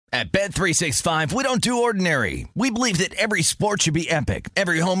At Bet365, we don't do ordinary. We believe that every sport should be epic.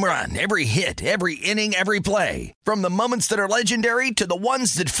 Every home run, every hit, every inning, every play. From the moments that are legendary to the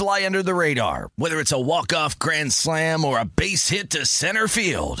ones that fly under the radar. Whether it's a walk-off grand slam or a base hit to center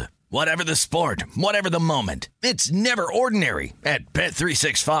field. Whatever the sport, whatever the moment. It's never ordinary at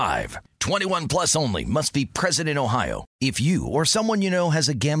Bet365. 21 plus only. Must be present in Ohio. If you or someone you know has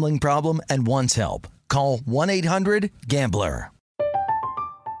a gambling problem and wants help, call 1-800-GAMBLER.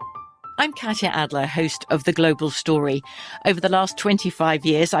 I'm Katya Adler, host of The Global Story. Over the last 25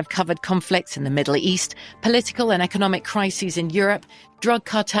 years, I've covered conflicts in the Middle East, political and economic crises in Europe, drug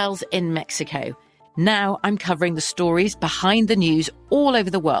cartels in Mexico. Now I'm covering the stories behind the news all over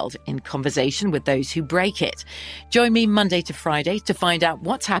the world in conversation with those who break it. Join me Monday to Friday to find out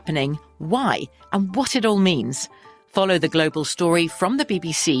what's happening, why, and what it all means. Follow The Global Story from the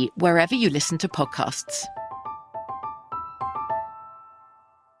BBC wherever you listen to podcasts.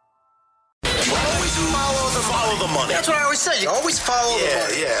 Follow the money. That's what I always say. You always follow the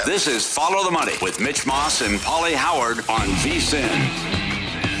money. Yeah. This is Follow the Money with Mitch Moss and Paulie Howard on VSiN.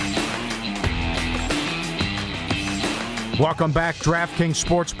 Welcome back. DraftKings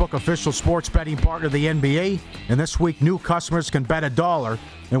Sportsbook, official sports betting partner of the NBA. And this week, new customers can bet $1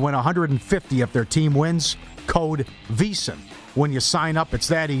 and win $150 if their team wins. Code VSiN. When you sign up, it's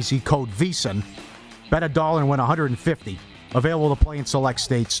that easy. Code VSiN. Bet $1 and win $150. Available to play in select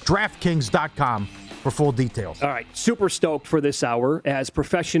states. DraftKings.com for full details. All right, super stoked for this hour as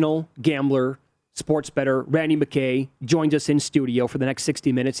professional gambler, sports bettor Randy McKay joins us in studio for the next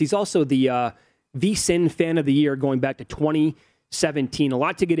 60 minutes. He's also the VSiN Fan of the Year going back to 2017. A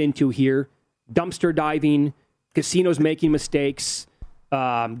lot to get into here. Dumpster diving, casinos making mistakes,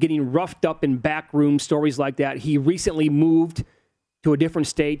 getting roughed up in back rooms, stories like that. He recently moved to a different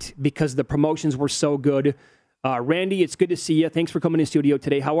state because the promotions were so good. Randy, it's good to see you. Thanks for coming in studio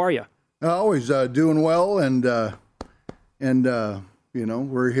today. How are you? Always doing well, and you know,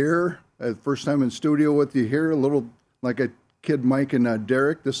 we're here. First time in studio with you here. A little like a kid, Mike and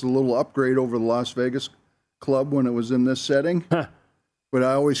Derek. This is a little upgrade over the Las Vegas club when it was in this setting. Huh. But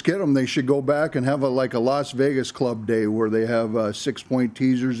I always kid them. They should go back and have a Las Vegas club day where they have 6-point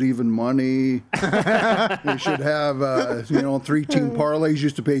teasers, even money. They should have 3-team parlays.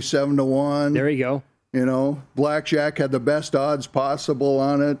 Used to pay 7-1. There you go. You know, blackjack had the best odds possible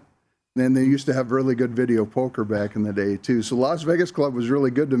on it. And they used to have really good video poker back in the day, too. So Las Vegas Club was really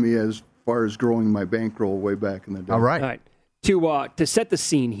good to me as far as growing my bankroll way back in the day. All right. All right. To set the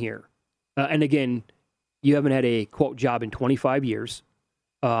scene here, and again, you haven't had a, quote, job in 25 years,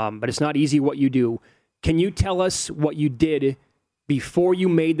 but it's not easy what you do. Can you tell us what you did before you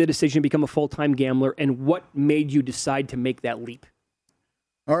made the decision to become a full-time gambler, and what made you decide to make that leap?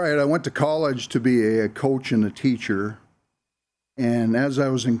 All right. I went to college to be a coach and a teacher. And as I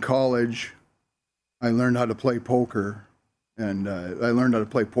was in college, I learned how to play poker. And I learned how to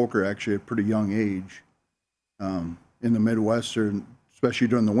play poker actually at a pretty young age. In the Midwest, especially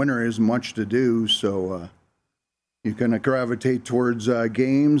during the winter, there isn't much to do. So you kind of gravitate towards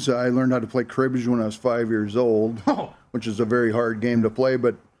games. I learned how to play cribbage when I was 5 years old, which is a very hard game to play.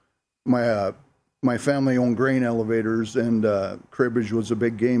 But my family owned grain elevators, and cribbage was a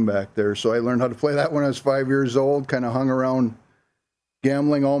big game back there. So I learned how to play that when I was 5 years old, kind of hung around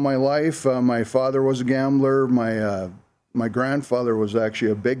gambling all my life. My father was a gambler. My grandfather was actually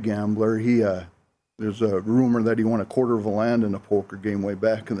a big gambler. There's a rumor that he won a quarter of a land in a poker game way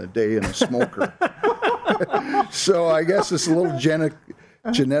back in the day, and a smoker. So I guess it's a little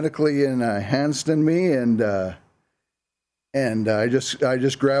genetically enhanced in me, and I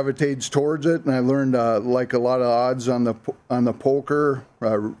just gravitated towards it, and I learned like a lot of odds on the poker.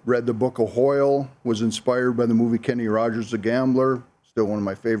 Read the book of Hoyle. Was inspired by the movie Kenny Rogers the Gambler. Still one of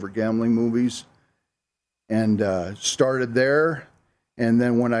my favorite gambling movies. And started there. And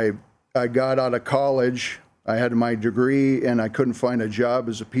then when I got out of college, I had my degree, and I couldn't find a job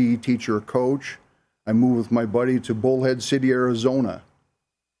as a PE teacher or coach. I moved with my buddy to Bullhead City, Arizona.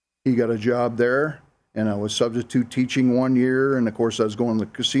 He got a job there, and I was substitute teaching 1 year. And, of course, I was going to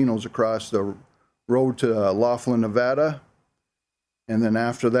the casinos across the road to Laughlin, Nevada. And then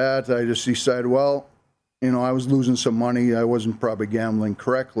after that, I just decided, well, you know, I was losing some money. I wasn't probably gambling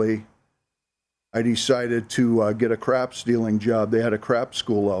correctly. I decided to get a crap stealing job. They had a crap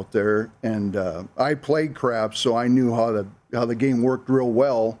school out there, and I played craps, so I knew how the game worked real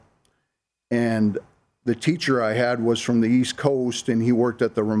well. And the teacher I had was from the East Coast, and he worked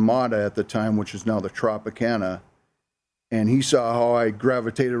at the Ramada at the time, which is now the Tropicana. And he saw how I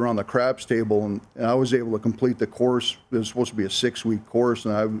gravitated around the craps table, and I was able to complete the course. It was supposed to be a 6-week course,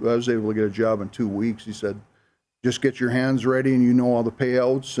 and I was able to get a job in 2 weeks. He said, just get your hands ready and you know all the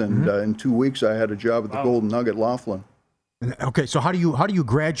payouts. And in 2 weeks, I had a job at the Golden Nugget Laughlin. Okay, so how do you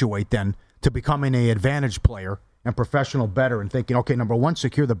graduate then to becoming an advantage player and professional bettor and thinking, okay, number one,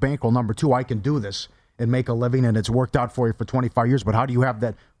 secure the bankroll. Number two, I can do this and make a living, and it's worked out for you for 25 years. But how do you have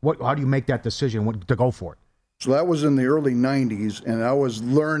that? How do you make that decision to go for it? So that was in the early 90s, and I was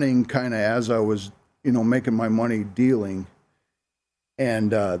learning kind of as I was, making my money dealing.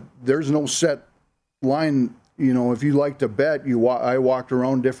 And there's no set line. If you like to bet, I walked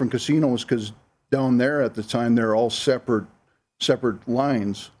around different casinos because down there at the time they're all separate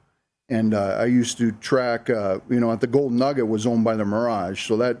lines. And I used to track, at the Golden Nugget was owned by the Mirage.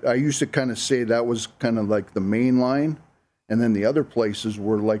 So that I used to kind of say that was kind of like the main line. And then the other places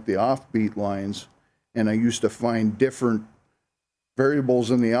were like the offbeat lines. And I used to find different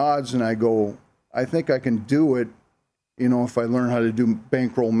variables in the odds. And I go, I think I can do it, if I learn how to do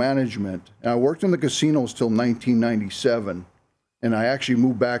bankroll management. And I worked in the casinos till 1997. And I actually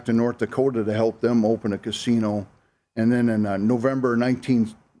moved back to North Dakota to help them open a casino. And then in November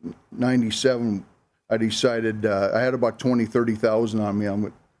 1997, I decided I had about 30,000 on me.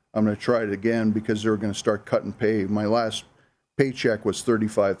 I'm going to try it again because they were going to start cutting pay. My last paycheck was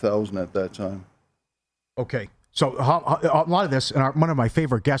 $35,000 at that time. Okay, so a lot of this, and one of my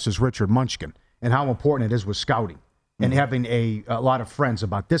favorite guests is Richard Munchkin, and how important it is with scouting and having a lot of friends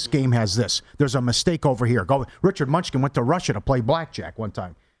about this game has this. There's a mistake over here. Richard Munchkin went to Russia to play blackjack one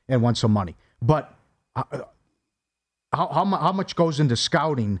time and won some money. But how much goes into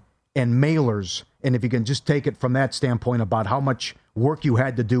scouting and mailers, and if you can just take it from that standpoint about how much work you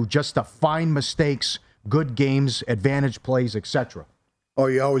had to do just to find mistakes, good games, advantage plays, etc. Oh,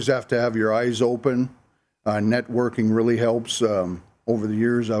 you always have to have your eyes open. Networking really helps. Over the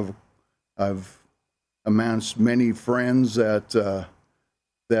years, I've amassed many friends that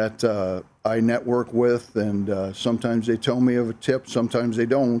I network with, and sometimes they tell me of a tip, sometimes they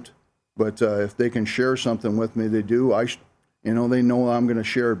don't. But if they can share something with me, they do. They know I'm going to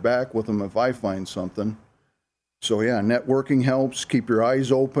share it back with them if I find something. So yeah, networking helps. Keep your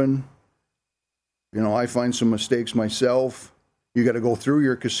eyes open. I find some mistakes myself. You got to go through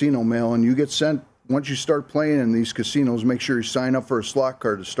your casino mail, and you get sent. Once you start playing in these casinos, make sure you sign up for a slot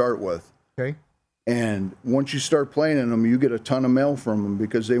card to start with. Okay. And once you start playing in them, you get a ton of mail from them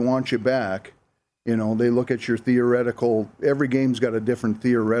because they want you back. They look at your theoretical. Every game's got a different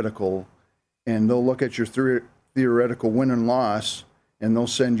theoretical, and they'll look at your theoretical win and loss, and they'll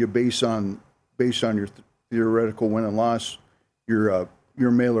send you based on your theoretical win and loss. Your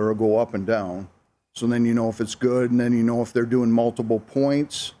mailer will go up and down. So then you know if it's good, and then you know if they're doing multiple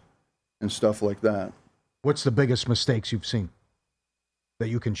points and stuff like that. What's the biggest mistakes you've seen that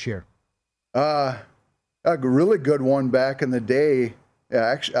you can share? A really good one back in the day.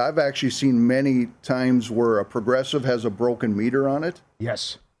 I've actually seen many times where a progressive has a broken meter on it.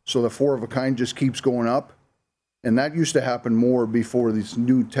 Yes. So the 4 of a kind just keeps going up. And that used to happen more before this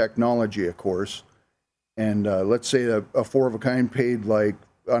new technology, of course. And let's say a 4 of a kind paid, like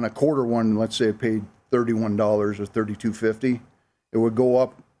on a quarter one, let's say it paid $31 or $32.50. It would go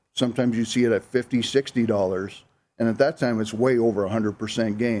up. Sometimes you see it at $50, $60. And at that time, it's way over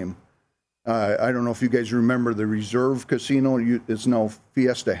 100% game. I don't know if you guys remember the Reserve Casino. It's now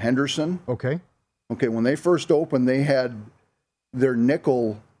Fiesta Henderson. Okay. Okay, when they first opened, they had their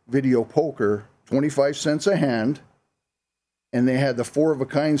nickel video poker, 25 cents a hand, and they had the 4 of a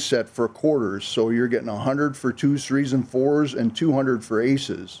kind set for quarters. So you're getting 100 for 2s, 3s, and 4s, and 200 for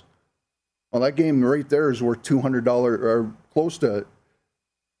aces. Well, that game right there is worth $200 or close to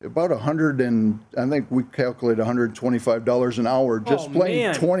about 100, and I think we calculate $125 an hour just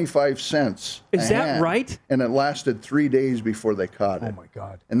playing 25 cents. Is that right? And it lasted 3 days before they caught it. Oh my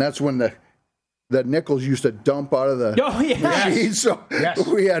God! And that's when the nickels used to dump out of the machine. So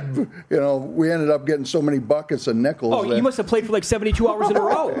we had, we ended up getting so many buckets of nickels. Oh, you must have played for like 72 hours in a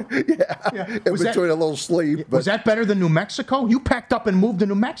row. Yeah. In between a little sleep. Was that better than New Mexico? You packed up and moved to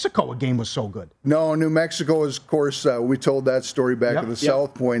New Mexico. A game was so good. No, New Mexico is, of course, we told that story back at the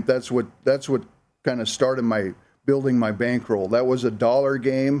South Point. That's what kind of started building my bankroll. That was a $1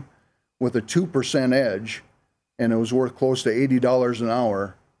 game with a 2% edge, and it was worth close to $80 an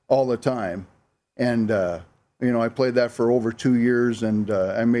hour all the time. And, I played that for over 2 years, and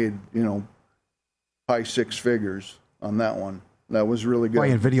I made, high 6 figures on that one. That was really good.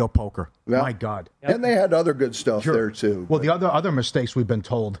 Playing video poker. Yeah. My God. And they had other good stuff there, too. Well, the other mistakes we've been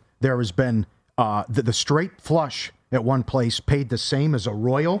told, there has been the straight flush at one place paid the same as a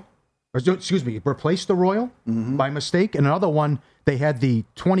Royal. Replaced the Royal by mistake. And another one, they had the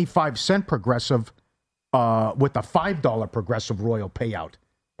 25-cent progressive with a $5 progressive Royal payout.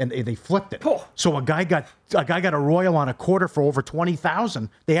 and they flipped it. Oh. So a guy got a royal on a quarter for over $20,000.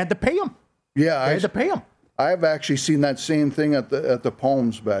 They had to pay him. Yeah, They had to pay him. I've actually seen that same thing at the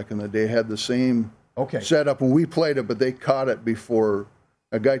Palms back in the day. Had the same setup when we played it, but they caught it before.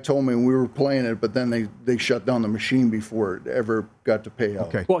 A guy told me we were playing it, but then they shut down the machine before it ever got to pay out.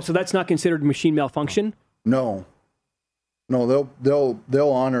 Okay. Well, so that's not considered machine malfunction? No, they'll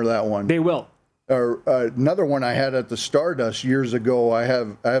honor that one. They will. Another one I had at the Stardust years ago. I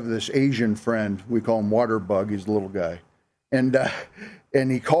have this Asian friend. We call him Waterbug. He's a little guy, and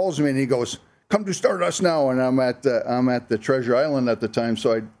he calls me and he goes, "Come to Stardust now." And I'm at the Treasure Island at the time.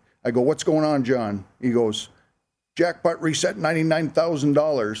 So I go, "What's going on, John?" He goes, "Jackpot reset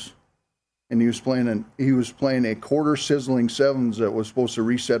 $99,000." And he was playing a quarter sizzling sevens that was supposed to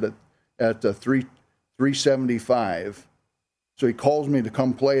reset at 375. So he calls me to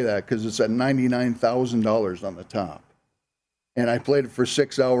come play that because it's at $99,000 on the top. And I played it for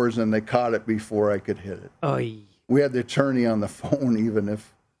 6 hours and they caught it before I could hit it. Oy. We had the attorney on the phone even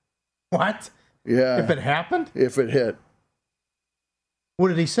if. What? Yeah. If it happened? If it hit. What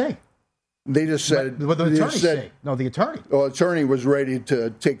did he say? They just said. What did the attorney say? No, the attorney. Well, the attorney was ready to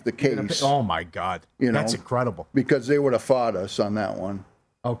take the case. Oh, my God. That's incredible. Because they would have fought us on that one.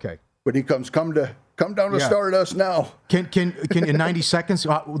 Okay. But he comes, come down to Stardust now. Can in 90 seconds,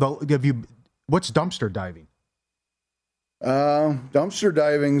 give you, what's dumpster diving? Dumpster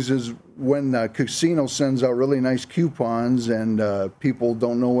divings is when the casino sends out really nice coupons and people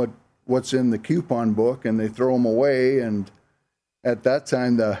don't know what's in the coupon book and they throw them away. And at that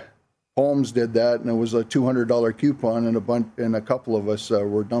time, the Palms did that, and it was a $200 coupon, and a couple of us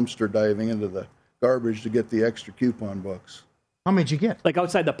were dumpster diving into the garbage to get the extra coupon books. How many did you get? Like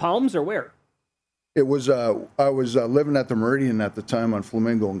outside the Palms or where? It was I was living at the Meridian at the time on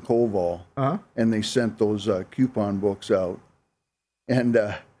Flamingo and Koval, and they sent those coupon books out, and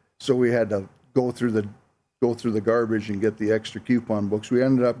so we had to go through the garbage and get the extra coupon books. We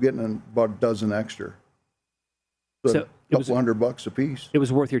ended up getting about a dozen extra. So a couple $100 a piece. It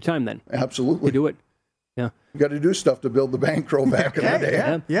was worth your time then. Absolutely. To do it. Yeah. You got to do stuff to build the bankroll back in the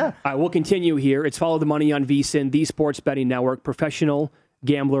day. Yeah. All right, we'll continue here. It's Follow the Money on VSiN, the Sports Betting Network. Professional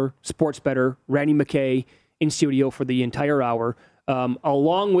gambler, sports bettor, Randy McKay in studio for the entire hour.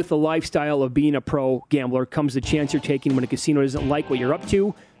 Along with the lifestyle of being a pro gambler comes the chance you're taking when a casino doesn't like what you're up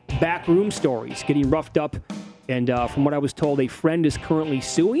to. Backroom stories, getting roughed up. And from what I was told, a friend is currently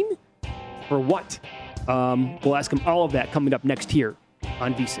suing for what? We'll ask him all of that coming up next here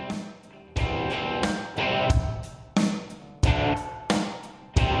on VSiN.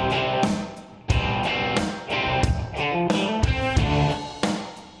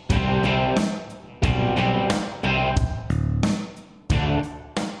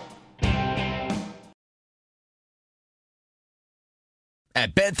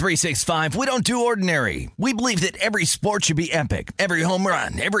 At Bet365, we don't do ordinary. We believe that every sport should be epic. Every home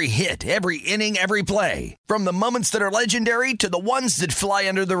run, every hit, every inning, every play. From the moments that are legendary to the ones that fly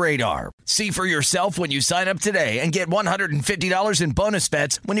under the radar. See for yourself when you sign up today and get $150 in bonus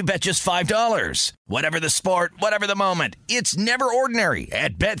bets when you bet just $5. Whatever the sport, whatever the moment, it's never ordinary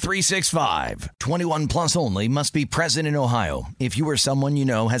at Bet365. 21 plus only. Must be present in Ohio. If you or someone you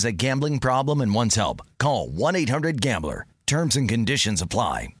know has a gambling problem and wants help, call 1-800-GAMBLER. Terms and conditions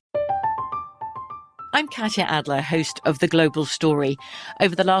apply. I'm Katya Adler, host of The Global Story.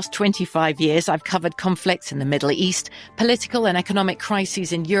 Over the last 25 years, I've covered conflicts in the Middle East, political and economic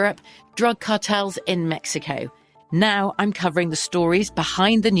crises in Europe, drug cartels in Mexico. Now I'm covering the stories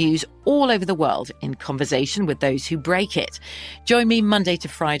behind the news all over the world in conversation with those who break it. Join me Monday to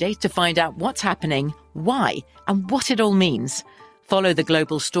Friday to find out what's happening, why, and what it all means. Follow The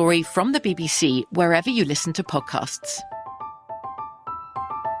Global Story from the BBC wherever you listen to podcasts.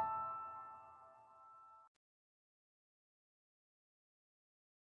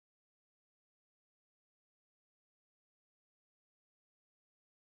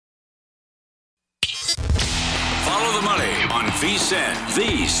 Follow the money on VSiN,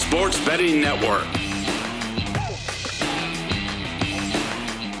 the Sports Betting Network.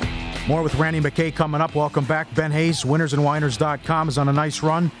 More with Randy McKay coming up. Welcome back. Ben Hayes, winnersandwhiners.com, is on a nice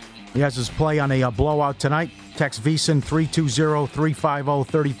run. He has his play on a blowout tonight. Text VSiN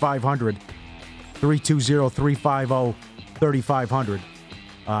 320-350-3500. 320-350-3500.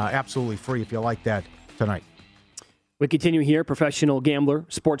 Absolutely free if you like that tonight. We continue here. Professional gambler,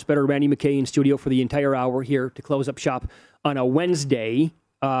 sports bettor Randy McKay in studio for the entire hour here to close up shop on a Wednesday.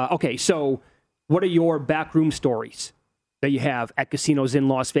 Okay, so what are your backroom stories that you have at casinos in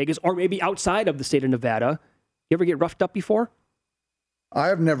Las Vegas or maybe outside of the state of Nevada? You ever get roughed up before?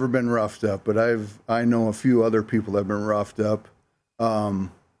 I've never been roughed up, but I know a few other people that have been roughed up.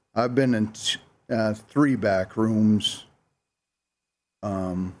 I've been in 3 back rooms.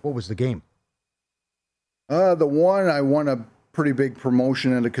 What was the game? The one I won a pretty big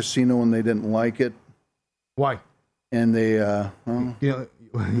promotion at a casino and they didn't like it. Why? And they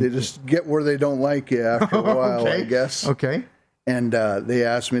they just get where they don't like you after a while, Okay. I guess. Okay. And they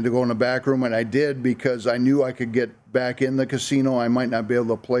asked me to go in the back room, and I did because I knew I could get back in the casino. I might not be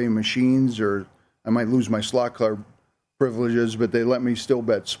able to play machines, or I might lose my slot card privileges, but they let me still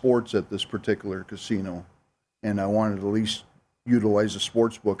bet sports at this particular casino. And I wanted to at least utilize the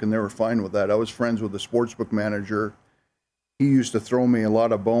sports book, and they were fine with that. I was friends with the sports book manager. He used to throw me a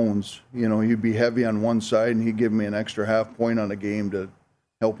lot of bones. You know, he'd be heavy on one side, and he'd give me an extra half point on a game to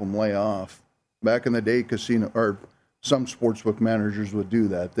help him lay off. Back in the day, some sportsbook managers would do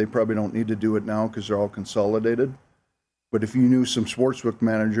that. They probably don't need to do it now because they're all consolidated. But if you knew some sportsbook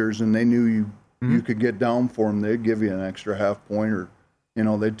managers and they knew you could get down for them, they'd give you an extra half point, or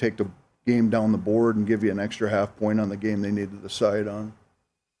they'd take the game down the board and give you an extra half point on the game they needed to decide on.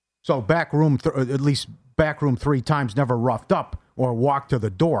 So back room, at least back room 3 times, never roughed up or walked to the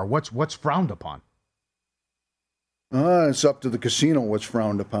door. What's frowned upon? It's up to the casino what's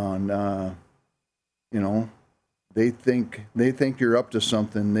frowned upon. They think you're up to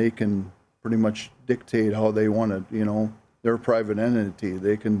something. They can pretty much dictate how they want to. They're a private entity.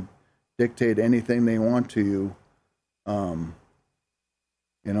 They can dictate anything they want to you.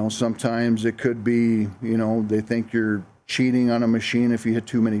 Sometimes it could be, they think you're cheating on a machine if you hit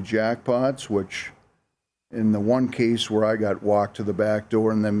too many jackpots, which in the one case where I got walked to the back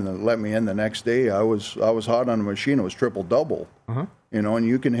door and then they let me in the next day, I was hot on a machine. It was triple double, and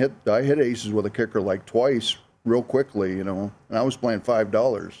you can I hit aces with a kicker like twice real quickly, and I was playing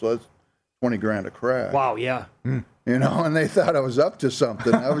 $5, so that's $20,000 a crack. Wow. Yeah. And they thought I was up to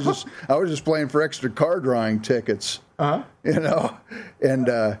something. I was just playing for extra car drawing tickets. And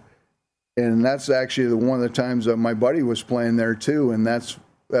that's actually one of the times that my buddy was playing there too, and that's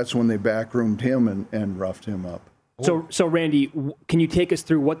when they backroomed him and roughed him up. So Randy, can you take us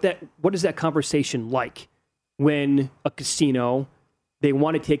through what is that conversation like when a casino, they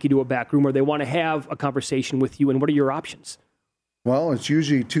want to take you to a back room or they want to have a conversation with you, and what are your options? Well, it's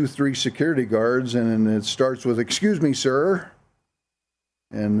usually 2-3 security guards, and it starts with, "Excuse me, sir."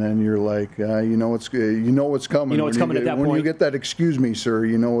 And then you're like, you know what's coming. You know what's coming at that point. When you get that "excuse me, sir,"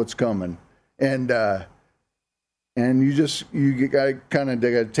 you know what's coming. And I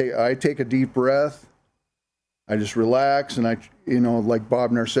take a deep breath. I just relax, and like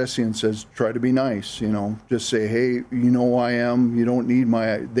Bob Narcessian says, try to be nice. Just say, "Hey, you know who I am. You don't need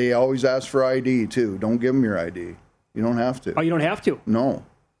my." They always ask for ID too. Don't give them your ID. You don't have to. Oh, you don't have to? No,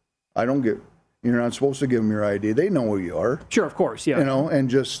 I don't get. You're not supposed to give them your ID. They know who you are. Sure, of course, yeah. And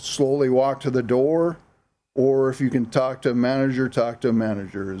just slowly walk to the door, or if you can talk to a manager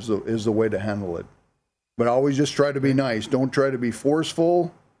is the way to handle it. But always just try to be nice. Don't try to be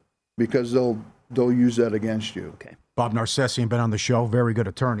forceful, because they'll use that against you. Okay. Bob Narcessian, been on the show, very good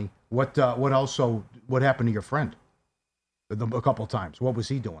attorney. What happened to your friend? A couple times. What was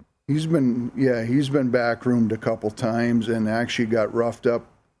he doing? He's been backroomed a couple times and actually got roughed up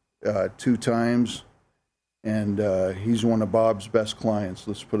 2 times, and he's one of Bob's best clients.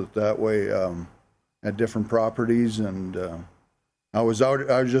 Let's put it that way. At different properties, and I was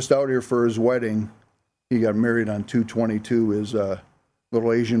just out here for his wedding. He got married on 2/22. His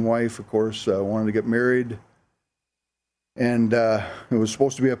little Asian wife, of course, wanted to get married, and it was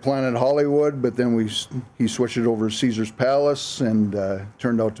supposed to be at Planet Hollywood, but then he switched it over to Caesar's Palace, and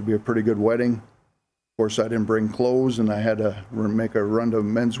turned out to be a pretty good wedding. Of course, I didn't bring clothes, and I had to make a run to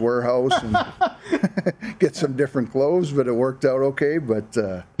Men's Warehouse and get some different clothes, but it worked out okay.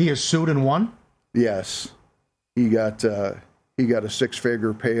 But he is sued and won? Yes. He got a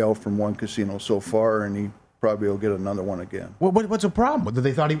 6-figure payout from one casino so far, and he probably will get another one again. What's the problem? Did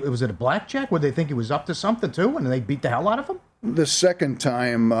they thought was it a blackjack? Would they think he was up to something too, and they beat the hell out of him? The second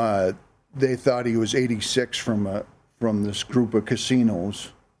time, they thought he was 86 from this group of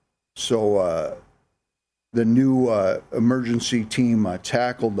casinos. So the new emergency team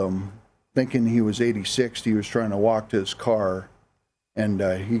tackled him, thinking he was 86. He was trying to walk to his car, and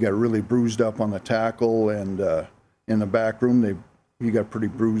he got really bruised up on the tackle. And in the back room, he got pretty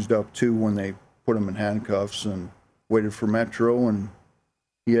bruised up too when they put him in handcuffs and waited for Metro. And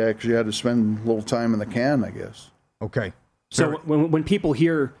he actually had to spend a little time in the can, I guess. Okay. So when people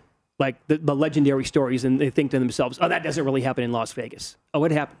hear like the legendary stories, and they think to themselves, "Oh, that doesn't really happen in Las Vegas." Oh,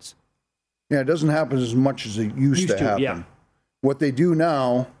 it happens. Yeah, it doesn't happen as much as it used to happen. Yeah. What they do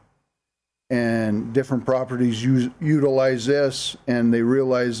now, and different properties utilize this, and they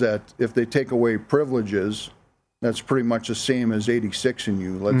realize that if they take away privileges, that's pretty much the same as 86 in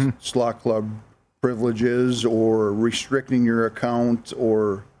you. Slot club privileges or restricting your account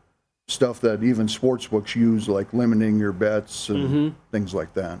or stuff that even sportsbooks use, like limiting your bets and things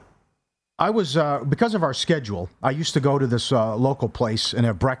like that. I was, because of our schedule, I used to go to this local place and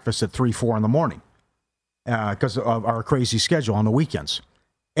have breakfast at 3, 4 in the morning because of our crazy schedule on the weekends.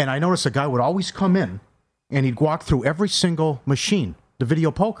 And I noticed a guy would always come in and he'd walk through every single machine, the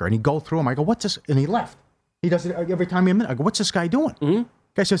video poker, and he'd go through them. I go, what's this? And he left. He does it every time I'm in. I go, what's this guy doing?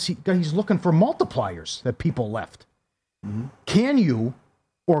 Guy says he's looking for multipliers that people left. Can you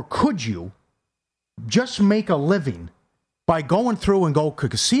or could you just make a living by going through and go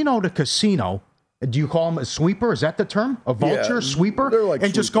casino to casino? Do you call them a sweeper? Is that the term? A vulture, sweeper? They're like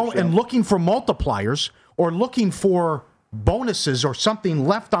and just go and looking for multipliers or looking for bonuses or something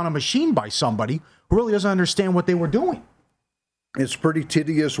left on a machine by somebody who really doesn't understand what they were doing. It's pretty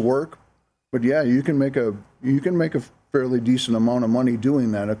tedious work, but yeah, you can make a fairly decent amount of money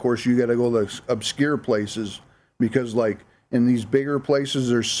doing that. Of course, you got to go to obscure places because, like, in these bigger places,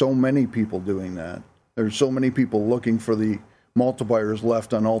 there's so many people doing that. There's so many people looking for the multipliers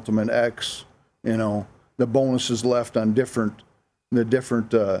left on Ultimate X, the bonuses left on the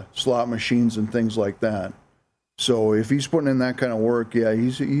different slot machines and things like that. So if he's putting in that kind of work, yeah,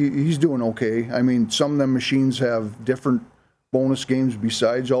 he's doing okay. I mean, some of them machines have different bonus games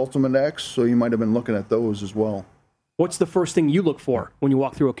besides Ultimate X, so you might have been looking at those as well. What's the first thing you look for when you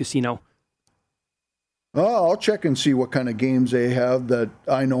walk through a casino? I'll check and see what kind of games they have that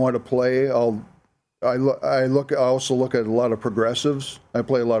I know how to play. I also look at a lot of progressives. I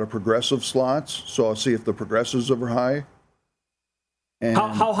play a lot of progressive slots, so I'll see if the progressives are high. And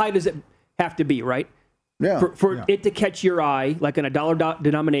how high does it have to be, right? Yeah. For it to catch your eye, like in a dollar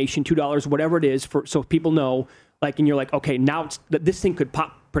denomination, $2, whatever it is, so people know, like, and you're like, okay, now this thing could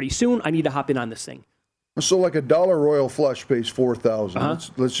pop pretty soon. I need to hop in on this thing. So like a $1 Royal Flush pays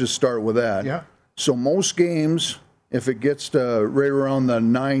 $4,000. Let's just start with that. Yeah. So most games, if it gets to right around the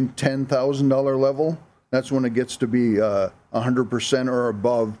 $9,000-$10,000 level, that's when it gets to be 100% or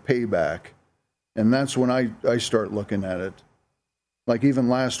above payback, and that's when I start looking at it. Like even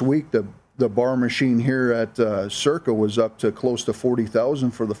last week, the bar machine here at Circa was up to close to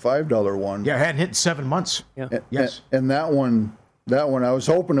 $40,000 for the $5 one. Yeah, it hadn't hit in 7 months. Yeah. Yes. And that one, I was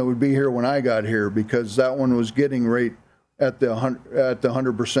hoping it would be here when I got here because that one was getting right at the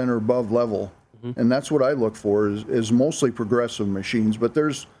 100% or above level. And that's what I look for is mostly progressive machines, but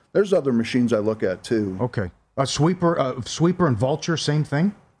there's other machines I look at too. Okay. A sweeper and vulture, same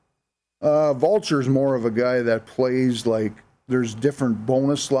thing? Vulture's more of a guy that plays like there's different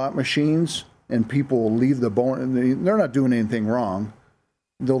bonus slot machines and people will leave the bonus. They're not doing anything wrong.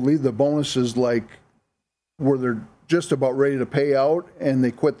 They'll leave the bonuses like where they're just about ready to pay out and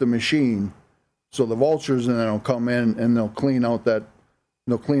they quit the machine. So the vultures and then will come in and they'll clean out the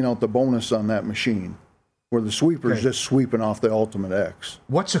bonus on that machine, where the sweeper's just sweeping off the Ultimate X.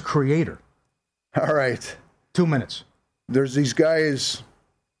 What's a creator? All right. 2 minutes. There's these guys,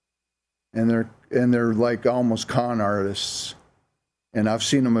 and they're like almost con artists, and I've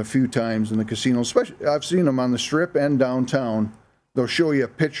seen them a few times in the casino. Especially, I've seen them on the Strip and downtown. They'll show you a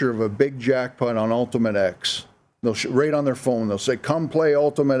picture of a big jackpot on Ultimate X. They'll right on their phone. They'll say, "Come play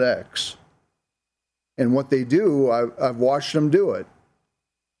Ultimate X." And what they do, I've watched them do it.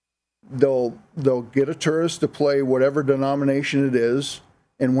 They'll get a tourist to play whatever denomination it is,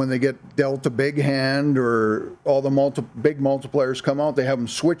 and when they get dealt a big hand or all the big multipliers come out, they have them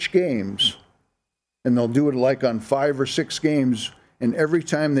switch games, and they'll do it like on 5 or 6 games. And every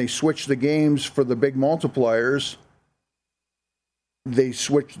time they switch the games for the big multipliers, they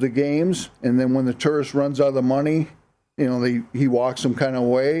switch the games, and then when the tourist runs out of the money, he walks them kind of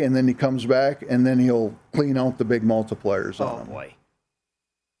away, and then he comes back, and then he'll clean out the big multipliers on them. Oh boy.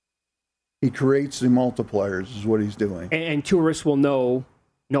 He creates the multipliers is what he's doing. And tourists will know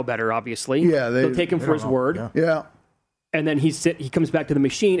better, obviously. Yeah. They'll take him for his word. Yeah. And then he comes back to the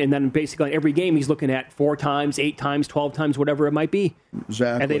machine, and then basically on every game he's looking at 4 times, 8 times, 12 times, whatever it might be.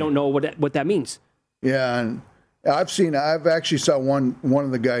 Exactly. And they don't know what that means. Yeah, and I've actually saw one of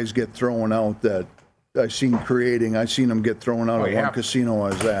the guys get thrown out that I've seen creating. I've seen him get thrown out of one casino I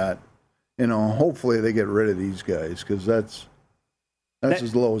was at. Hopefully they get rid of these guys because that's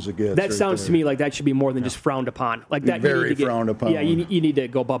as low as it gets. That sounds to me like that should be more than just frowned upon. Like that, very frowned upon. Yeah, you need to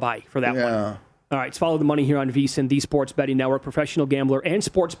go bye-bye for that one. All right, it's Follow the Money here on VSiN, the Sports Betting Network. Professional gambler and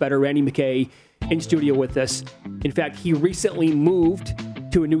sports bettor Randy McKay in studio with us. In fact, he recently moved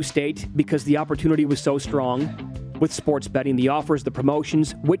to a new state because the opportunity was so strong with sports betting, the offers, the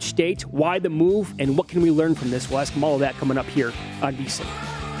promotions, which state, why the move, and what can we learn from this? We'll ask him all of that coming up here on VSiN.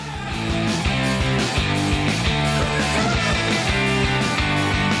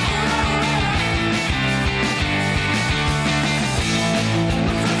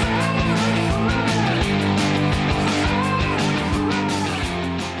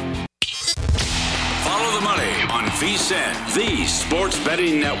 VSiN, the Sports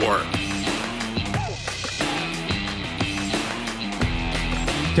Betting Network.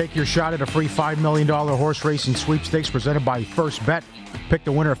 Take your shot at a free $5 million horse racing sweepstakes presented by First Bet. Pick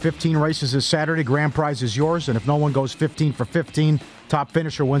the winner of 15 races this Saturday. Grand prize is yours, and if no one goes 15 for 15, top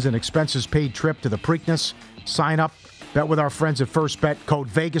finisher wins an expenses-paid trip to the Preakness. Sign up. Bet with our friends at First Bet. Code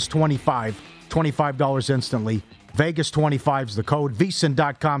VEGAS25. $25 instantly. VEGAS25 is the code.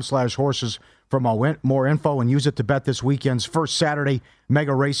 VSiN.com/horses for more info, and use it to bet this weekend's first Saturday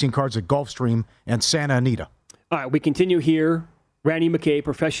mega racing cards at Gulfstream and Santa Anita. All right, we continue here. Randy McKay,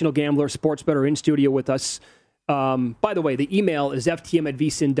 professional gambler, sports bettor, in studio with us. By the way, the email is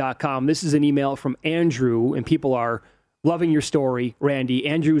ftm@vsin.com. This is an email from Andrew, and people are loving your story, Randy.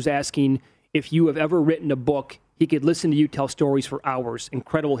 Andrew's asking if you have ever written a book. He could listen to you tell stories for hours.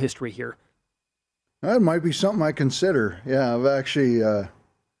 Incredible history here. That might be something I consider. Yeah, I've actually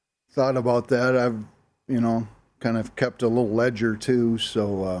thought about that. I've, kind of kept a little ledger too.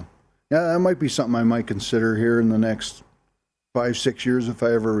 So, yeah, that might be something I might consider here in the next 5-6 years if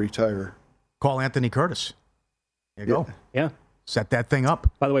I ever retire. Call Anthony Curtis. There you go. Yeah. Set that thing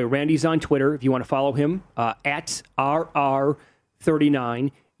up. By the way, Randy's on Twitter. If you want to follow him, at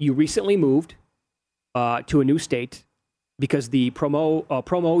RR39. You recently moved to a new state because the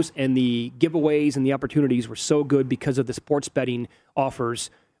promos and the giveaways and the opportunities were so good because of the sports betting offers.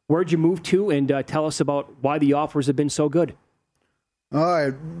 Where'd you move to? And tell us about why the offers have been so good.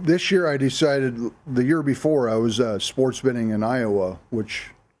 This year I decided, the year before I was sports betting in Iowa, which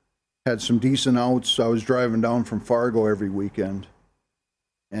had some decent outs. I was driving down from Fargo every weekend.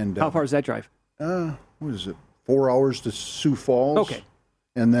 And how far is that drive? What is it? 4 hours to Sioux Falls. Okay.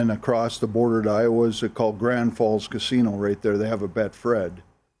 And then across the border to Iowa is called Grand Falls Casino right there. They have a Betfred.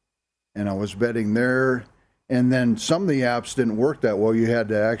 And I was betting there. And then some of the apps didn't work that well. You had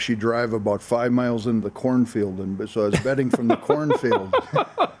to actually drive about 5 miles into the cornfield. And so I was betting from the cornfield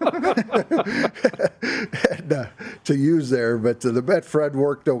and, to use there. But the Betfred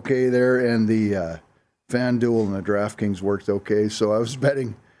worked okay there. And the FanDuel and the DraftKings worked okay. So I was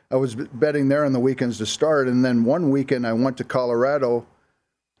betting there on the weekends to start. And then one weekend I went to Colorado,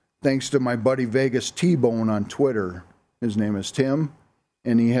 thanks to my buddy Vegas T-Bone on Twitter. His name is Tim,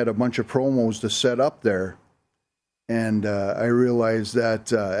 and he had a bunch of promos to set up there. And I realized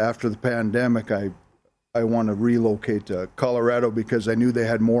that after the pandemic, I want to relocate to Colorado because I knew they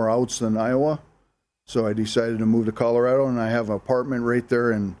had more outs than Iowa. So I decided to move to Colorado, and I have an apartment right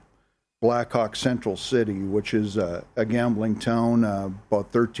there in Blackhawk Central City, which is a gambling town,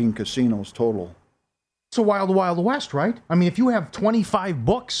 about 13 casinos total. It's a wild, wild west, right? I mean, if you have 25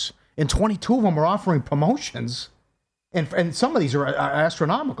 books and 22 of them are offering promotions, and some of these are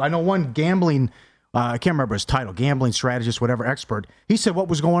astronomical. I know one gambling, I can't remember his title, gambling strategist, whatever, expert. He said what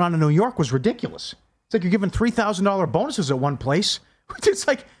was going on in New York was ridiculous. It's like you're giving $3,000 bonuses at one place. It's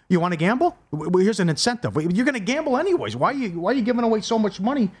like, you want to gamble? Well, here's an incentive. You're going to gamble anyways. Why are you giving away so much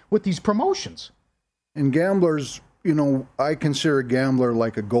money with these promotions? And gamblers, I consider a gambler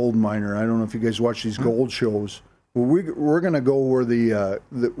like a gold miner. I don't know if you guys watch these gold shows. Well, we're going to go where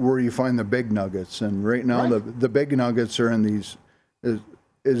where you find the big nuggets. And right now, the big nuggets are in these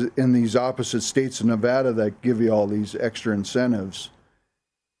in these opposite states of Nevada that give you all these extra incentives.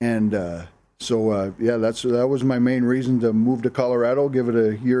 And that was my main reason to move to Colorado, give it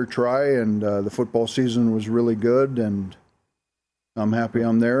a year try. And the football season was really good, and I'm happy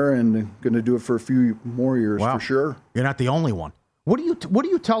I'm there and going to do it for a few more years for sure. You're not the only one. What do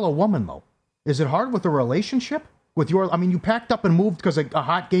you tell a woman, though? Is it hard with a relationship? You packed up and moved because of a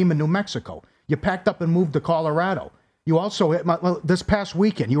hot game in New Mexico. You packed up and moved to Colorado. You also, this past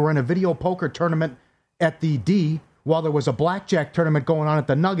weekend, you were in a video poker tournament at the D while there was a blackjack tournament going on at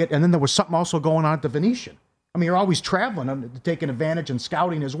the Nugget, and then there was something also going on at the Venetian. I mean, you're always traveling and taking advantage and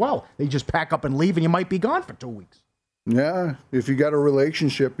scouting as well. They just pack up and leave, and you might be gone for 2 weeks. Yeah, if you got a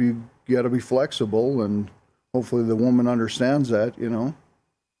relationship, you got to be flexible, and hopefully the woman understands that,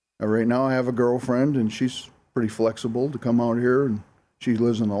 Right now I have a girlfriend, and she's pretty flexible to come out here, and she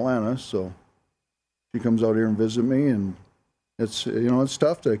lives in Atlanta, so she comes out here and visit me, and it's, it's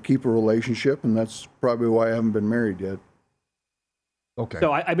tough to keep a relationship, and that's probably why I haven't been married yet. Okay.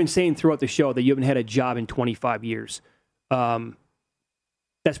 So I've been saying throughout the show that you haven't had a job in 25 years.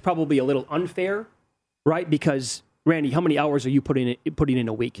 That's probably a little unfair, right? Because Randy, how many hours are you putting in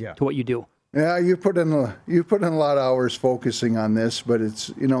a week to what you do? Yeah, you put in a lot of hours focusing on this, but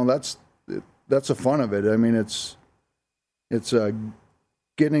it's that's the fun of it. I mean, it's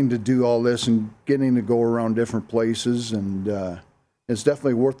getting to do all this and getting to go around different places, and it's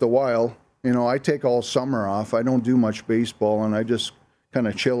definitely worth the while. I take all summer off. I don't do much baseball, and I just kind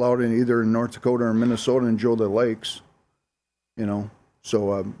of chill out in either North Dakota or Minnesota and enjoy the lakes.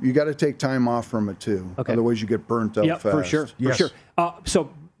 So you got to take time off from it too. Okay. Otherwise you get burnt out fast. For sure. Yes. For sure. So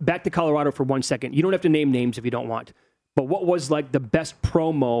back to Colorado for 1 second. You don't have to name names if you don't want. But what was like the best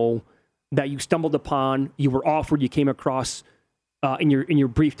promo that you stumbled upon, you were offered, you came across in your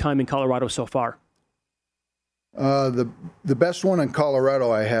brief time in Colorado so far? The best one in Colorado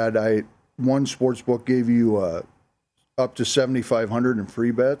one sportsbook gave you up to $7,500 in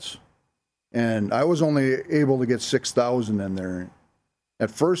free bets, and I was only able to get $6,000 in there. At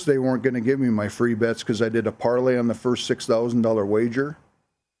first, they weren't going to give me my free bets because I did a parlay on the first $6,000 wager,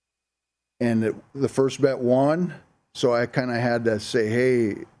 and the first bet won. So I kind of had to say,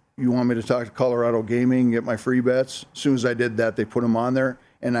 "Hey, you want me to talk to Colorado Gaming and get my free bets?" As soon as I did that, they put them on there,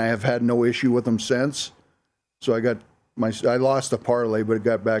 and I have had no issue with them since. So I lost a parlay, but it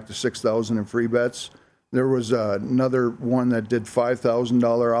got back to $6,000 in free bets. There was another one that did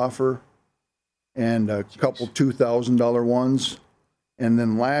 $5,000 offer, and a couple $2,000 ones. And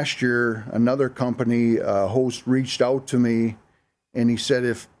then last year, another company host reached out to me, and he said,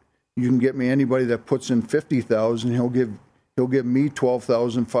 "If you can get me anybody that puts in $50,000, he'll give me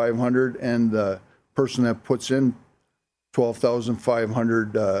 $12,500, and the person that puts in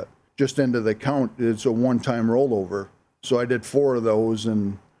 $12,500 just into the account, it's a one-time rollover." So I did 4 of those,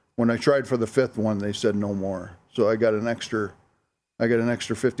 and when I tried for the 5th one, they said no more. So I got an extra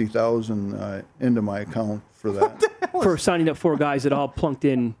 $50,000 into my account for that. For signing up 4 guys that all plunked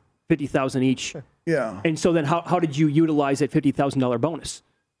in $50,000 each. Yeah. And so then how did you utilize that $50,000 bonus?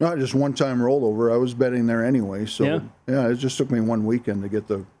 No, just one-time rollover. I was betting there anyway, so yeah, it just took me 1 weekend to get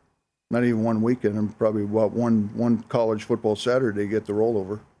not even 1 weekend, and probably one college football Saturday to get the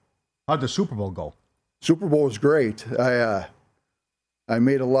rollover. How'd the Super Bowl go? Super Bowl was great. I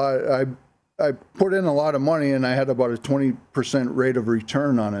made a lot. I put in a lot of money, and I had about a 20% rate of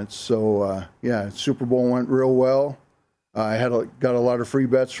return on it. So Super Bowl went real well. I got a lot of free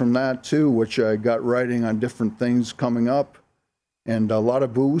bets from that too, which I got riding on different things coming up, and a lot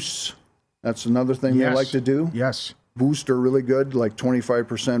of boosts. That's another thing they like to do. Yes, boosts are really good, like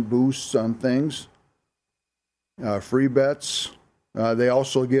 25% boosts on things. Free bets. They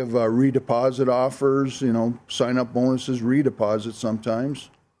also give redeposit offers, sign-up bonuses, redeposit sometimes.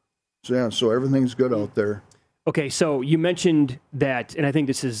 So everything's good out there. Okay, so you mentioned that, and I think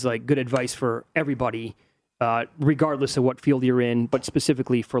this is like good advice for everybody, regardless of what field you're in, but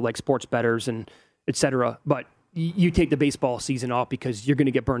specifically for like sports bettors and et cetera. But you take the baseball season off because you're going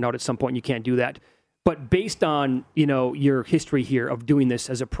to get burned out at some point and you can't do that. But based on, your history here of doing this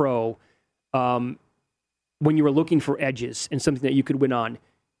as a pro, when you were looking for edges and something that you could win on,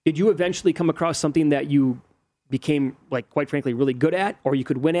 did you eventually come across something that you became, like, quite frankly, really good at, or you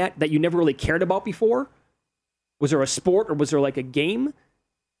could win at, that you never really cared about before? Was there a sport, or was there like a game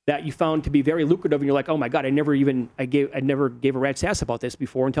that you found to be very lucrative, and you're like, oh my God, I never gave a rat's ass about this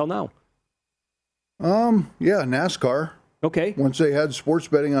before until now? Yeah, NASCAR. Okay. Once they had sports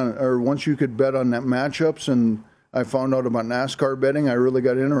betting once you could bet on that matchups, and I found out about NASCAR betting, I really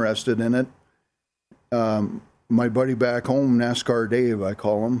got interested in it. My buddy back home, NASCAR Dave, I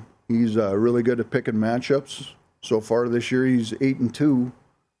call him, he's really good at picking matchups. So far this year, he's 8-2,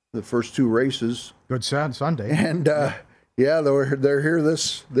 the first 2 races. Good Sunday. And they're here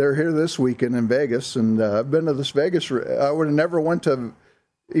this weekend in Vegas, and I've been to this Vegas. I would have never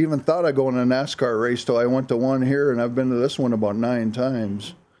even thought of going to a NASCAR race till I went to one here, and I've been to this one about 9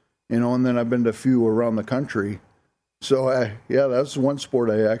 times. And then I've been to a few around the country. So that's one sport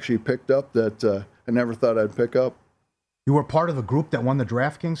I actually picked up that I never thought I'd pick up. You were part of the group that won the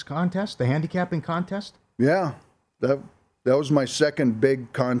DraftKings contest, the handicapping contest? Yeah, that was my second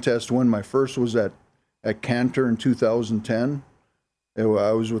big contest win. My first was at Cantor in 2010. I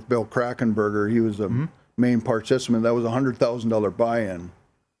was with Bill Krakenberger. He was a main participant. That was a $100,000 buy-in.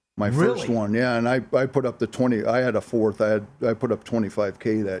 My first one, yeah, and I put up the 20. I had a fourth. I put up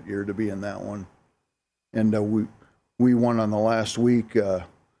 $25K that year to be in that one, and we won on the last week.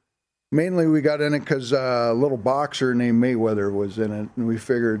 Mainly we got in it because a little boxer named Mayweather was in it, and we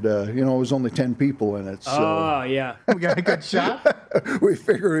figured, it was only 10 people in it. So oh, yeah. We got a good shot. We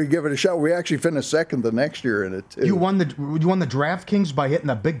figured we'd give it a shot. We actually finished second the next year in it, too. You won the DraftKings by hitting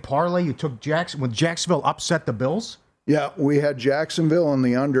a big parlay. You took when Jacksonville upset the Bills? Yeah, we had Jacksonville in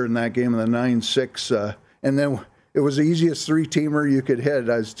the under in that game in the 9-6, and then it was the easiest 3-teamer you could hit.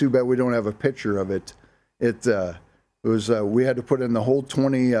 It's too bad we don't have a picture of it. It was we had to put in the whole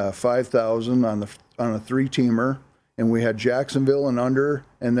 25,000 on a 3-teamer, and we had Jacksonville and under,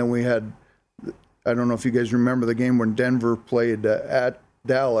 and then we had, I don't know if you guys remember the game when Denver played at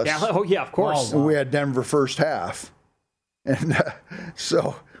Dallas. Oh yeah, of course. And we had Denver first half, and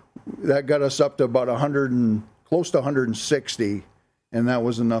so that got us up to about close to 160, and that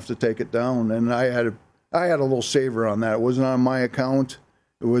was enough to take it down. And I had a little saver on that. It wasn't on my account.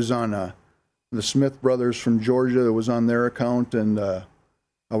 It was on the Smith brothers from Georgia. It was on their account, and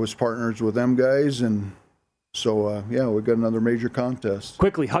I was partners with them guys, and so we got another major contest.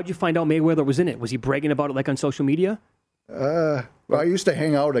 Quickly, how'd you find out Mayweather was in it? Was he bragging about it like on social media? Well, I used to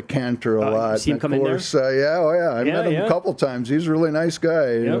hang out at Cantor a lot. You see him come in there? I met him a couple times. He's a really nice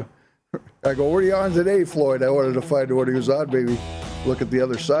guy. Yep. I go, what are you on today, Floyd? I wanted to find out what he was on, maybe look at the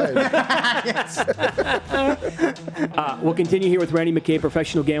other side. We'll continue here with Randy McKay,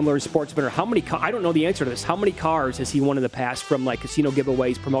 professional gambler and sports bettor. How many? I don't know the answer to this. How many cars has he won in the past from like casino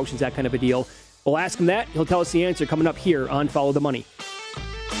giveaways, promotions, that kind of a deal? We'll ask him that. He'll tell us the answer coming up here on Follow the Money.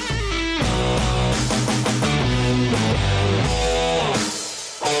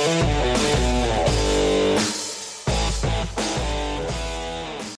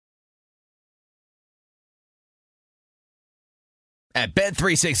 At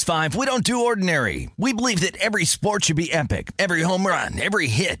Bet365, we don't do ordinary. We believe that every sport should be epic. Every home run, every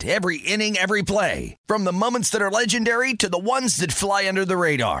hit, every inning, every play. From the moments that are legendary to the ones that fly under the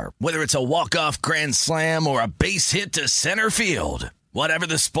radar. Whether it's a walk-off grand slam or a base hit to center field. Whatever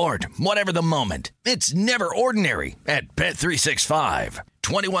the sport, whatever the moment. It's never ordinary at Bet365.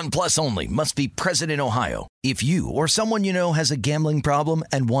 21 plus only. Must be present in Ohio. If you or someone you know has a gambling problem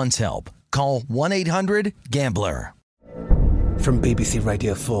and wants help, call 1-800-GAMBLER. From BBC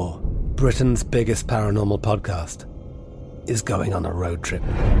Radio 4, Britain's biggest paranormal podcast is going on a road trip.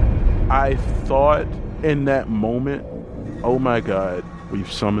 I thought in that moment, oh my God,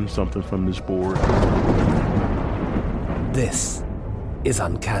 we've summoned something from this board. This is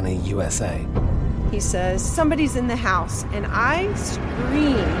Uncanny USA. He says, somebody's in the house, and I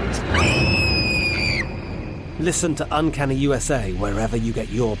screamed. Listen to Uncanny USA wherever you get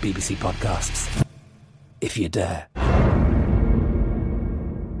your BBC podcasts, if you dare.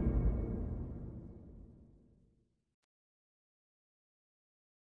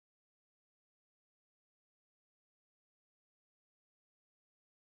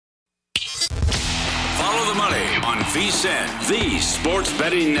 Follow the money on VSiN, the Sports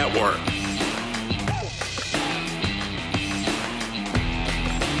Betting Network.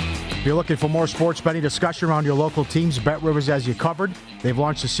 If you're looking for more sports betting discussion around your local teams, BetRivers has you covered. They've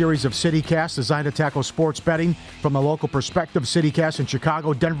launched a series of CityCasts designed to tackle sports betting from a local perspective. CityCast in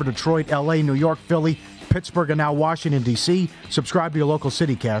Chicago, Denver, Detroit, LA, New York, Philly, Pittsburgh, and now Washington, D.C. Subscribe to your local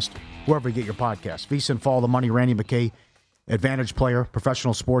CityCast wherever you get your podcast. VSiN, Follow the Money, Randy McKay, Advantage player,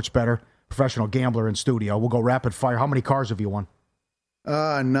 professional sports bettor, professional gambler in studio. We'll go rapid fire. How many cars have you won?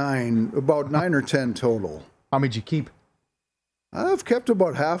 9. About 9 or 10 total. How many did you keep? I've kept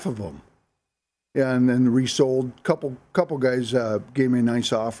about half of them. Yeah, and then resold. Couple guys gave me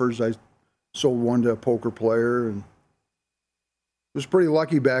nice offers. I sold one to a poker player, and was pretty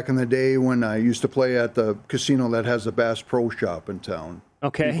lucky back in the day when I used to play at the casino that has the Bass Pro Shop in town.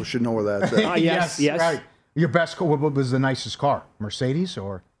 Okay. People should know where that's at. Yes. Right. Your best car, what was the nicest car? Mercedes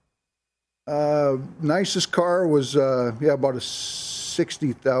or? Nicest car was, about a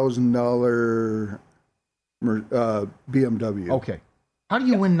 $60,000 BMW. Okay. How do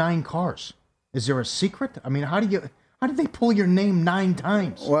you win 9 cars? Is there a secret? I mean, how did they pull your name 9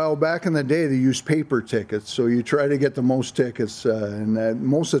 times? Well, back in the day, they used paper tickets, so you try to get the most tickets, and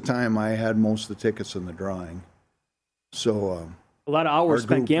most of the time, I had most of the tickets in the drawing. So a lot of hours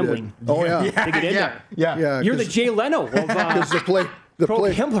spent gambling. Did. Oh yeah, to get in there. Yeah. You're the Jay Leno of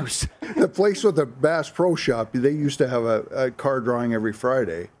pro gamblers. The place with the Bass Pro Shop, they used to have a car drawing every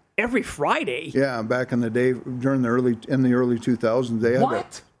Friday. Every Friday? Yeah, back in the day, during the early 2000s, they had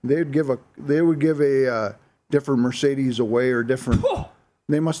what? They would give a different Mercedes away or different.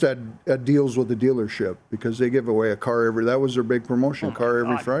 They must have had deals with the dealership because they give away a car every. That was their big promotion, car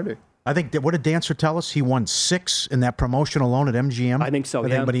every Friday. I think, what did Dancer tell us? He won 6 in that promotion alone at MGM. I think so,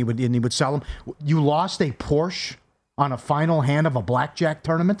 yeah. But he would sell them. You lost a Porsche on a final hand of a blackjack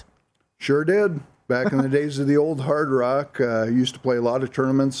tournament? Sure did. Back in the days of the old Hard Rock, used to play a lot of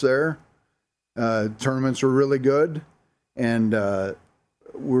tournaments there. Tournaments were really good, and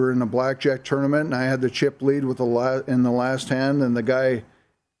we were in a blackjack tournament, and I had the chip lead with in the last hand, and the guy,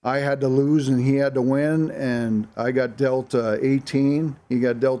 I had to lose and he had to win, and I got dealt 18, he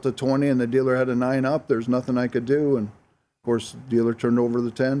got dealt a 20, and the dealer had a 9 up. There's nothing I could do, and of course, the dealer turned over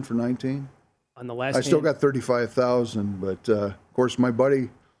the 10 for 19. On the last I still got 35,000, but of course, my buddy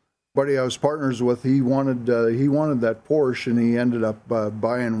I was partners with, he wanted that Porsche, and he ended up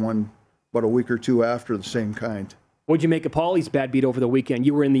buying one about a week or two after, the same kind. What'd you make of Paulie's bad beat over the weekend?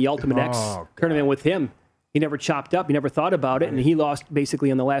 You were in the Ultimate X tournament with him. He never chopped up. He never thought about it, and he lost basically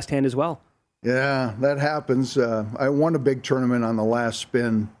on the last hand as well. Yeah, that happens. I won a big tournament on the last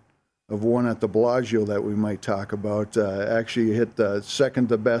spin of one at the Bellagio that we might talk about. Actually hit the second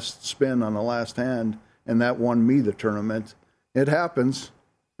to best spin on the last hand, and that won me the tournament. It happens.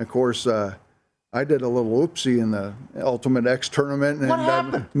 Of course, I did a little oopsie in the Ultimate X tournament, and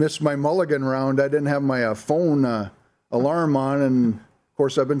I missed my mulligan round. I didn't have my phone alarm on, and of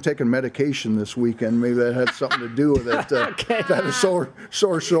course, I've been taking medication this weekend. Maybe that had something to do with it. Okay. Got a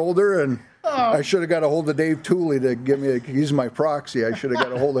sore shoulder, and I should have got a hold of Dave Tooley to give me he's my proxy. I should have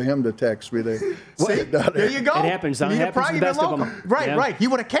got a hold of him to text me. There you go. It happens. It happens to the best of them. Right. He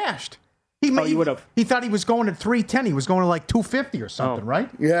would have cashed. He would have. He thought he was going at 310. He was going to like 250 or something, right?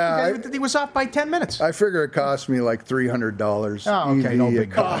 Yeah. He was off by 10 minutes. I figure it cost me like $300. Oh, okay. No big deal.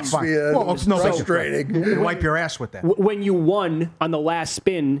 It cost me. It's frustrating. You wipe your ass with that. When you won on the last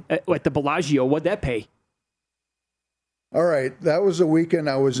spin at the Bellagio, what'd that pay? All right. That was a weekend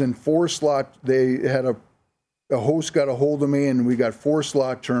I was in 4-slot. They had a host got a hold of me, and we got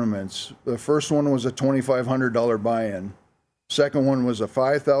 4-slot tournaments. The first one was a $2,500 buy-in. Second one was a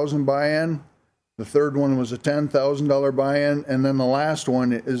 $5,000 buy-in. The third one was a $10,000 buy-in. And then the last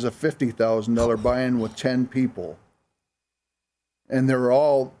one is a $50,000 buy-in with 10 people. And they're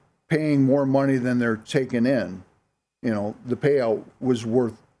all paying more money than they're taking in. You know, the payout was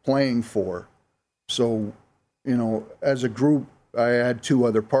worth playing for. So, you know, as a group, I had 2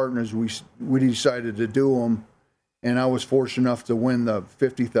 other partners. We decided to do them. And I was fortunate enough to win the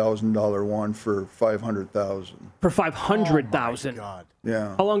 $50,000 one for $500,000. For $500,000. Oh my God.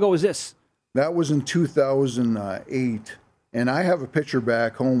 Yeah. How long ago was this? That was in 2008, and I have a picture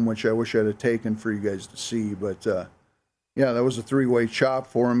back home which I wish I'd have taken for you guys to see. But yeah, that was a 3-way chop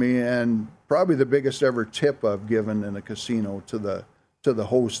for me, and probably the biggest ever tip I've given in a casino to the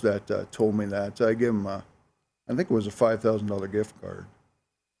host that told me that. I give him, I think it was a $5,000 gift card.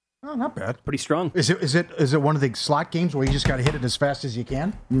 Oh, not bad. Pretty strong. Is it one of the slot games where you just got to hit it as fast as you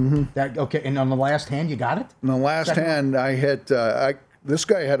can? Mm-hmm. Okay, and on the last hand, you got it? On the last hand, I hit. This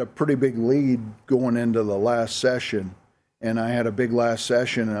guy had a pretty big lead going into the last session, and I had a big last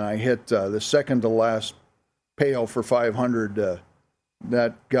session, and I hit the second to last payout for $500.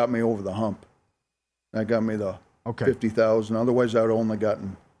 That got me over the hump. That got me the $50,000. Otherwise, I'd only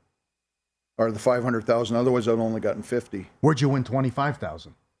gotten, or the $500,000. Otherwise, I'd only gotten $50,000. Where'd you win $25,000?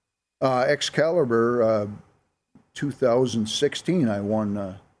 Excalibur, 2016, I won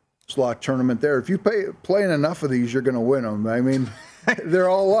a slot tournament there. If you play in enough of these, you're going to win them. I mean, they're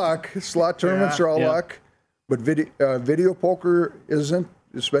all luck. Slot tournaments are all luck. But video poker isn't,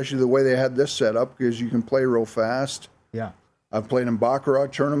 especially the way they had this set up, because you can play real fast. Yeah. I've played in Baccarat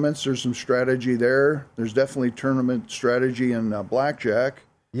tournaments. There's some strategy there. There's definitely tournament strategy in blackjack.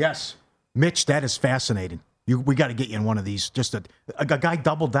 Yes. Mitch, that is fascinating. We got to get you in one of these. Just a guy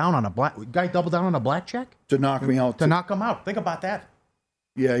doubled down on a blackjack to knock me out. To knock him out. Think about that.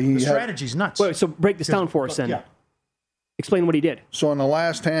 Yeah, the strategy's nuts. Wait, so break this down for us then. Yeah. Explain what he did. So in the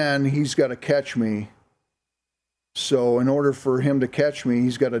last hand, he's got to catch me. So in order for him to catch me,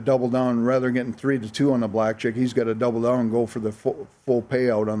 he's got to double down. Rather than getting 3-2 on the blackjack, he's got to double down and go for the full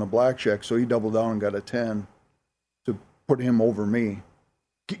payout on the blackjack. So he doubled down and got a 10 to put him over me.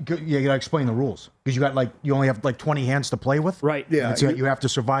 Yeah, you gotta explain the rules because you only have 20 hands to play with, right? Yeah, you have to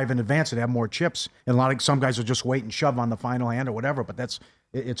survive in advance and have more chips. And some guys will just wait and shove on the final hand or whatever. But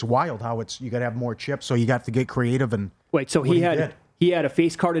it's wild how you got to have more chips, so you got to get creative and wait. So he had a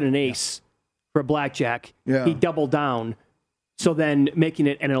face card and an ace for a blackjack. Yeah, he doubled down, so then making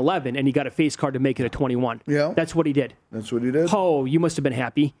it an 11, and he got a face card to make it a 21. Yeah, that's what he did. That's what he did. Oh, you must have been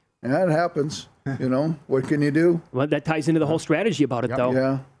happy. Yeah, it happens. You know, what can you do? Well, that ties into the whole strategy about it, though.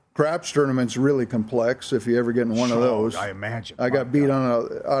 Yeah. Craps tournament's really complex if you ever get in one of those. I imagine. I got beat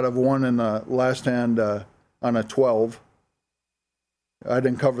out of one in the last hand on a 12. I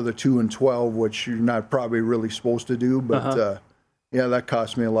didn't cover the 2 and 12, which you're not probably really supposed to do, but yeah, that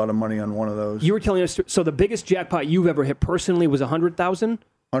cost me a lot of money on one of those. You were telling us, so the biggest jackpot you've ever hit personally was $100,000?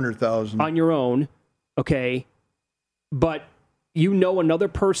 $100,000. On your own, okay. But you know another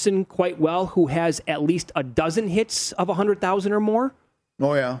person quite well who has at least a dozen hits of $100,000 or more?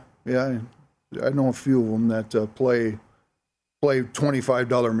 Oh, yeah. Yeah. I know a few of them that play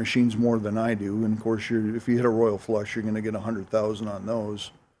 $25 machines more than I do. And, of course, if you hit a royal flush, you're going to get $100,000 on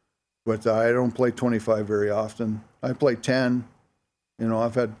those. But I don't play 25 very often. I play 10. You know,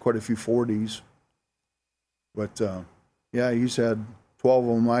 I've had quite a few 40s. But, yeah, he's had 12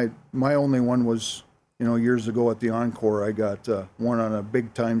 of them. My only one was, you know, years ago at the Encore, I got one on a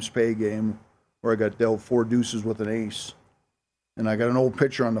big time spay game where I got dealt 4 deuces with an ace. And I got an old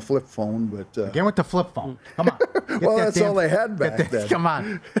picture on the flip phone, but again with the flip phone. Come on. Well, that's all they had back then. Come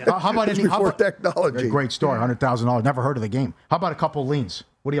on. How about before technology? Great story. $100,000. Never heard of the game. How about a couple leans?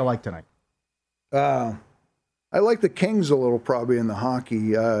 What do you like tonight? I like the Kings a little, probably, in the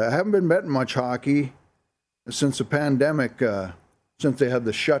hockey. I haven't been betting much hockey since the pandemic, since they had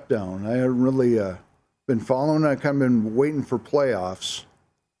the shutdown. I haven't really been following. I've kind of been waiting for playoffs,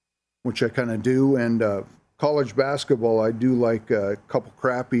 which I kind of do. And college basketball, I do like a couple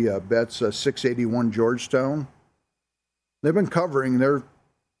crappy bets. 681 Georgetown. They've been covering. Of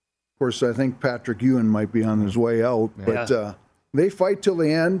course, I think Patrick Ewing might be on his way out, but they fight till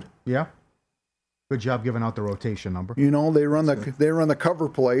the end. Yeah. Good job giving out the rotation number. You know, they run the cover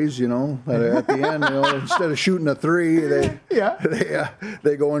plays. You know, at the end, instead of shooting a three,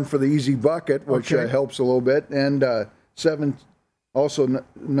 they go in for the easy bucket, which helps a little bit. And number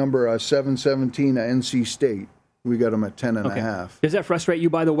 717 NC State. We got them at 10.5. Does that frustrate you,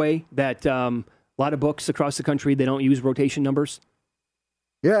 by the way, that a lot of books across the country, they don't use rotation numbers?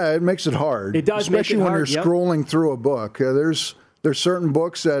 Yeah, it makes it hard. It does, especially make it when hard. you're scrolling through a book. There's certain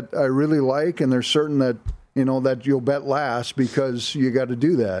books that I really like, and there's certain that that you'll bet last because you got to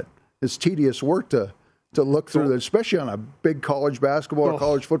do that. It's tedious work to look through that, especially on a big college basketball or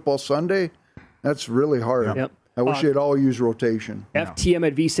college football Sunday. That's really hard. Yep. I wish they'd all use rotation.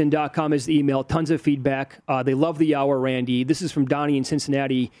 FTM@vsin.com is the email. Tons of feedback. They love the hour, Randy. This is from Donnie in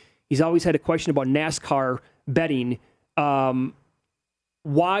Cincinnati. He's always had a question about NASCAR betting.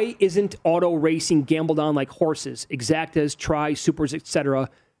 Why isn't auto racing gambled on like horses, exactas, tries, supers, etc.?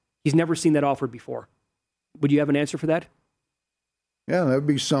 He's never seen that offered before. Would you have an answer for that? Yeah, that'd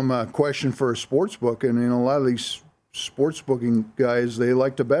be some question for a sports book. And a lot of these sports booking guys, they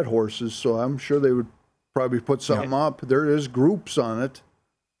like to bet horses, so I'm sure they would probably put something up. There is groups on it.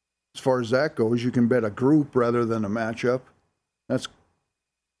 As far as that goes, you can bet a group rather than a matchup.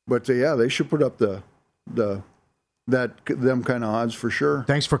 But they should put up them kind of odds for sure.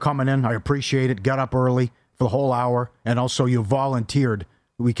 Thanks for coming in. I appreciate it. Got up early for the whole hour, and also you volunteered.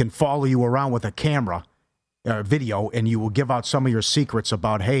 We can follow you around with a camera, video, and you will give out some of your secrets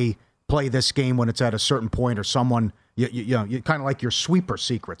about, hey, play this game when it's at a certain point, or someone, you kind of like your sweeper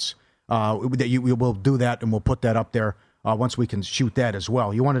secrets. We will do that, and we'll put that up there once we can shoot that as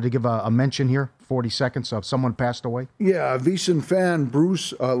well. You wanted to give a mention here, 40 seconds, of someone passed away? Yeah, VSiN fan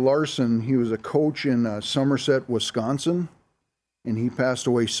Bruce Larson. He was a coach in Somerset, Wisconsin, and he passed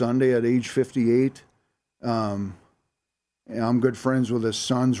away Sunday at age 58. I'm good friends with his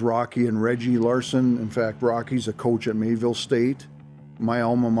sons, Rocky and Reggie Larson. In fact, Rocky's a coach at Mayville State, my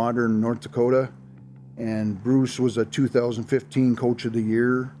alma mater in North Dakota. And Bruce was a 2015 Coach of the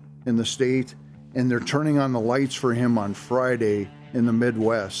Year in the state. And they're turning on the lights for him on Friday in the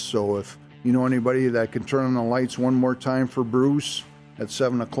Midwest. So if you know anybody that can turn on the lights one more time for Bruce at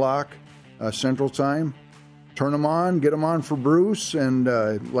 7 o'clock Central Time, turn them on, get them on for Bruce.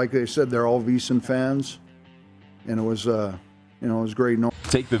 And like they said, they're all VSiN fans. And it was, it was great.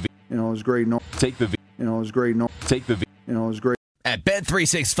 Take the V. It was great. Take the V. It was great. Take the V. It was great. At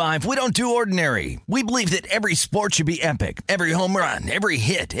Bet365, we don't do ordinary. We believe that every sport should be epic. Every home run, every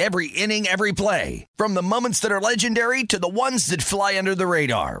hit, every inning, every play. From the moments that are legendary to the ones that fly under the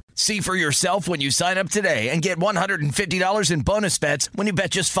radar. See for yourself when you sign up today and get $150 in bonus bets when you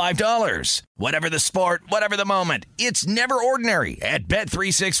bet just $5. Whatever the sport, whatever the moment, it's never ordinary at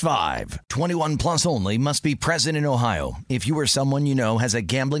Bet365. 21 plus only. Must be present in Ohio. If you or someone you know has a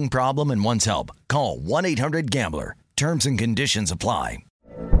gambling problem and wants help, call 1-800-GAMBLER. Terms and conditions apply.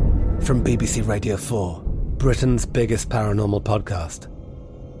 From BBC Radio 4, Britain's biggest paranormal podcast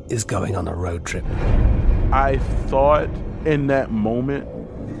is going on a road trip. I thought in that moment,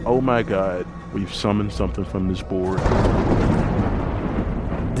 oh my God, we've summoned something from this board.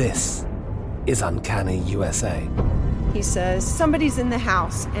 This is Uncanny USA. He says, somebody's in the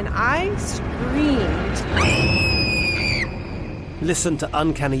house, and I screamed. Listen to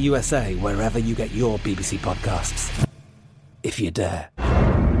Uncanny USA wherever you get your BBC podcasts, if you dare.